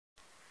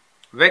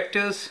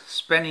Vectors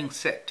spanning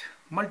set,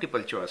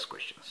 multiple choice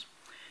questions.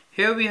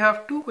 Here we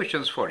have two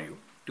questions for you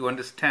to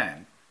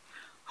understand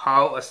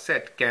how a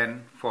set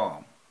can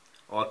form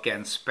or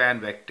can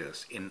span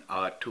vectors in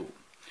R2.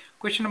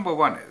 Question number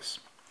 1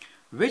 is,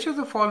 which of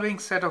the following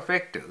set of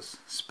vectors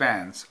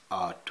spans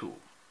R2? So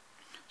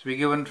we're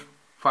given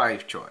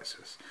 5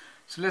 choices.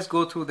 So let's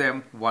go through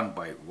them one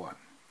by one.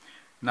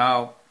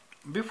 Now,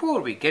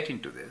 before we get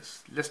into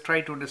this, let's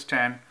try to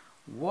understand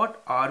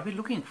what are we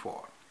looking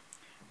for.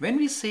 When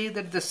we say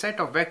that the set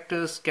of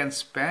vectors can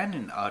span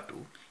in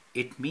R2,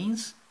 it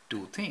means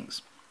two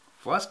things.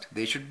 First,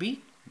 they should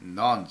be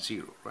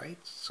non-zero, right?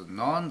 So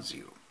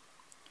non-zero.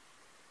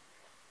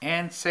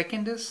 And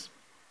second is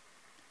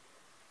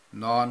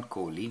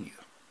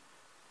non-collinear.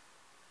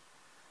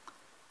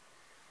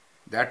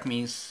 That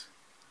means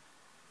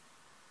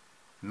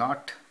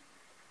not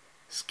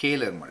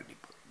scalar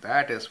multiple.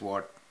 That is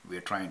what we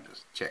are trying to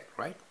check,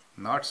 right?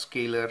 Not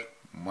scalar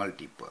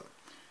multiple.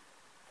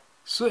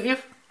 So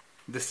if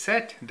the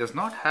set does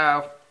not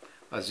have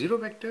a zero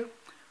vector,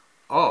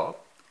 or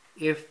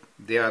if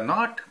they are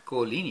not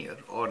collinear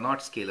or not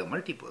scalar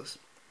multiples,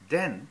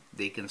 then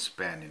they can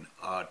span in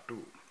R2,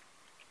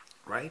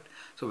 right?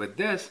 So with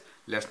this,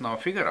 let's now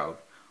figure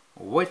out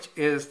which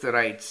is the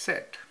right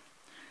set.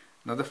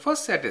 Now the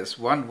first set is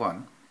 1,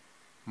 1,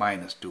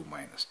 minus 2,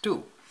 minus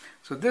 2.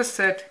 So this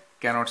set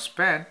cannot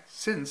span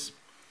since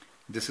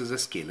this is a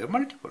scalar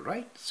multiple,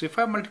 right? So if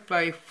I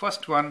multiply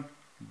first one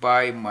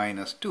by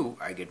minus 2,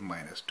 I get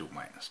minus 2,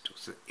 minus 2.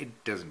 So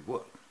it doesn't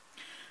work.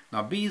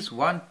 Now B is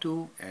 1,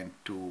 2 and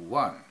 2,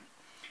 1.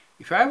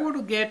 If I want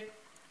to get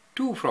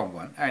 2 from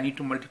 1, I need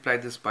to multiply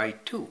this by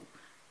 2.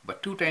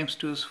 But 2 times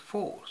 2 is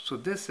 4. So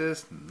this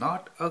is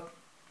not a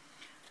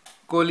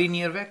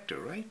collinear vector,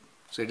 right?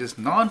 So it is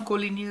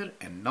non-collinear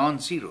and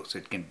non-zero. So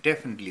it can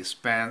definitely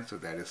span. So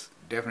that is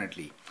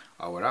definitely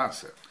our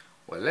answer.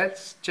 Well,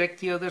 let's check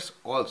the others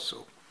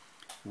also.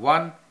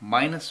 1,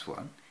 minus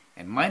 1.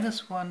 And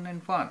minus 1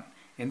 and 1.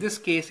 In this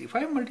case, if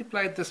I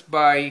multiply this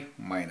by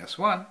minus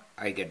 1,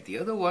 I get the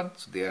other one,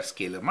 so they are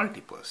scalar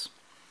multiples.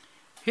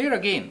 Here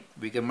again,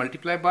 we can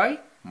multiply by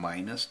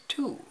minus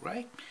 2,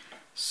 right?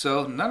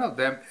 So none of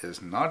them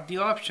is not the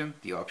option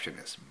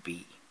is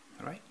B,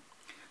 right?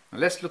 Now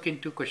let's look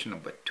into question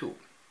number 2.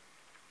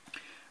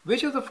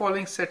 Which of the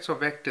following sets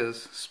of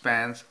vectors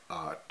spans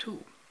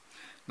R2?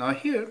 Now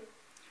here,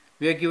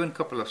 we are given a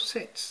couple of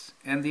sets,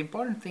 and the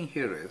important thing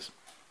here is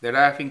that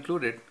I have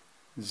included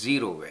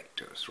zero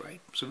vectors,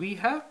 right? So we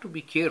have to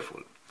be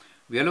careful.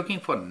 We are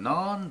looking for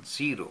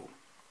non-zero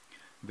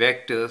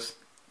vectors.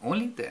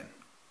 Only then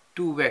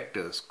two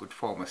vectors could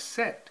form a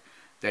set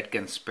that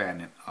can span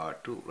in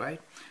R2,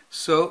 right?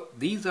 So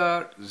these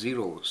are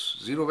zeros,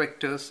 zero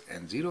vectors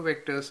and zero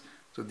vectors.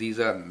 So these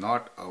are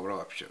not our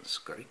options,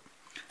 correct?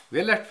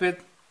 We are left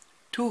with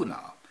 2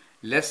 now.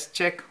 Let's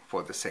check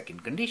for the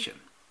second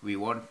condition. We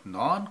want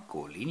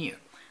non-collinear.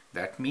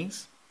 That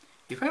means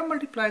if I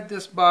multiply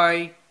this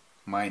by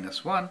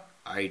minus 1,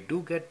 I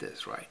do get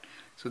this, right?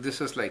 So this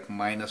is like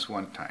minus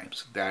 1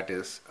 times. That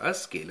is a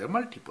scalar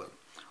multiple.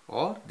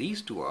 Or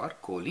these two are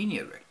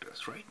collinear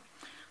vectors, right?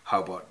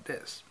 How about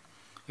this?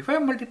 If I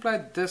multiply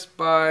this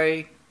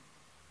by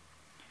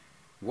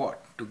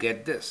what to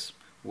get this?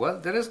 Well,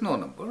 there is no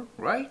number,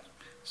 right?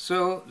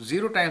 So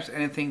 0 times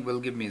anything will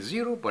give me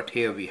 0, but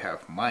here we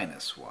have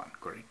minus 1,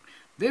 correct?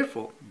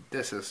 Therefore,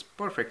 this is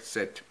perfect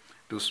set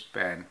to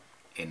span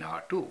in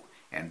R2.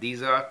 And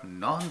these are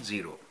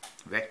non-zero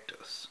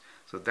vectors.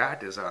 So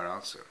that is our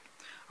answer.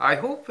 I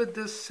hope with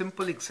this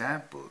simple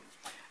example,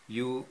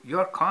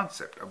 your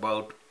concept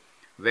about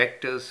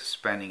vectors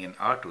spanning in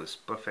R2 is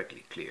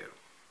perfectly clear.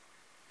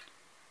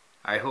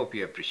 I hope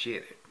you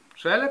appreciate it.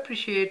 So I'll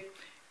appreciate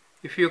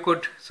if you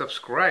could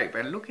subscribe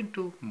and look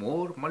into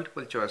more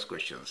multiple choice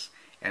questions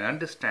and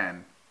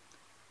understand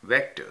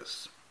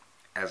vectors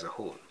as a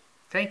whole.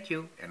 Thank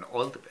you and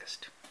all the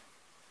best.